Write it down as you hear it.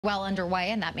Well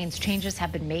underway, and that means changes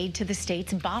have been made to the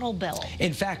state's bottle bill.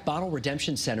 In fact, bottle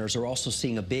redemption centers are also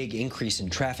seeing a big increase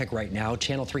in traffic right now.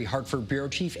 Channel 3 Hartford Bureau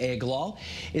Chief Aya Galal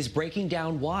is breaking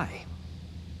down why.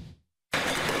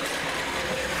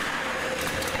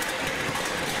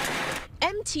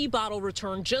 MT Bottle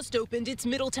Return just opened its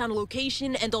Middletown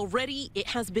location, and already it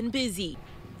has been busy.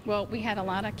 Well, we had a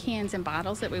lot of cans and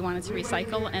bottles that we wanted to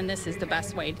recycle, and this is the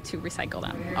best way to recycle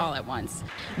them all at once.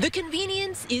 The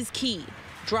convenience is key.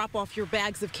 Drop off your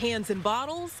bags of cans and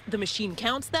bottles, the machine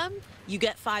counts them, you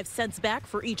get 5 cents back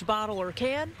for each bottle or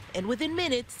can, and within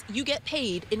minutes, you get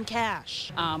paid in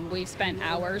cash. We've spent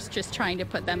hours just trying to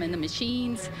put them in the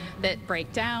machines that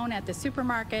break down at the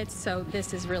supermarkets, so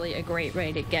this is really a great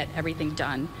way to get everything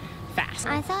done fast.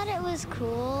 I thought it was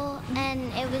cool,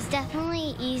 and it was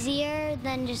definitely easier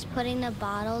than just putting the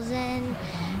bottles in,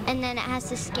 and then it has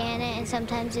to scan it, and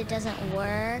sometimes it doesn't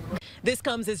work. This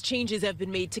comes as changes have been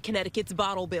made to Connecticut's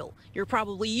bottle bill. You're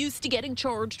probably used to getting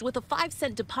charged with a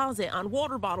 5-cent deposit on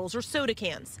water bottles or soda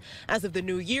cans. As of the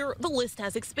new year, the list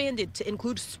has expanded to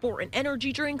include sport and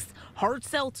energy drinks, hard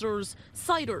seltzers,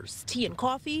 ciders, tea and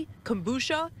coffee,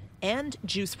 kombucha, and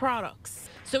juice products.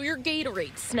 So your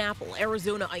Gatorade, Snapple,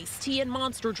 Arizona iced tea, and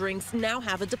Monster drinks now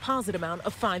have a deposit amount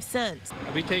of 5 cents.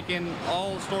 We take in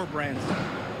all store brands,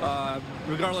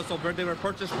 regardless of where they were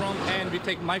purchased from, and we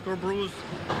take microbrews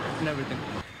and everything.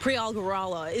 Priyal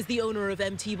Gurala is the owner of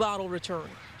MT Bottle Return.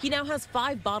 He now has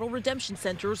 5 bottle redemption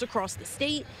centers across the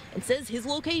state and says his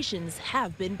locations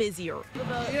have been busier.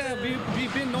 Yeah,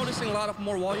 we've been noticing a lot of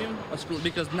more volume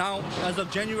because now, as of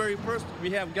January 1st,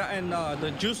 we have gotten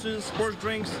the juices, sports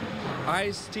drinks,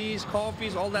 iced teas,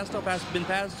 coffees, all that stuff has been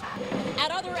passed.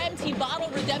 At other MT Bottle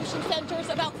redemption centers,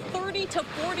 about 30 to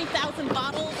 40,000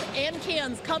 bottles and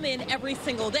cans come in every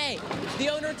single day. The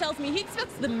owner tells me he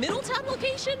expects the Middletown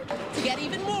location to get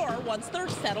even more once they're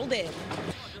settled in.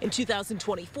 In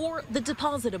 2024, the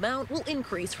deposit amount will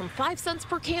increase from 5 cents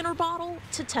per can or bottle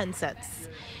to 10 cents.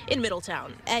 In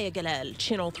Middletown, Aya Galal,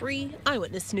 Channel 3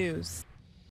 Eyewitness News.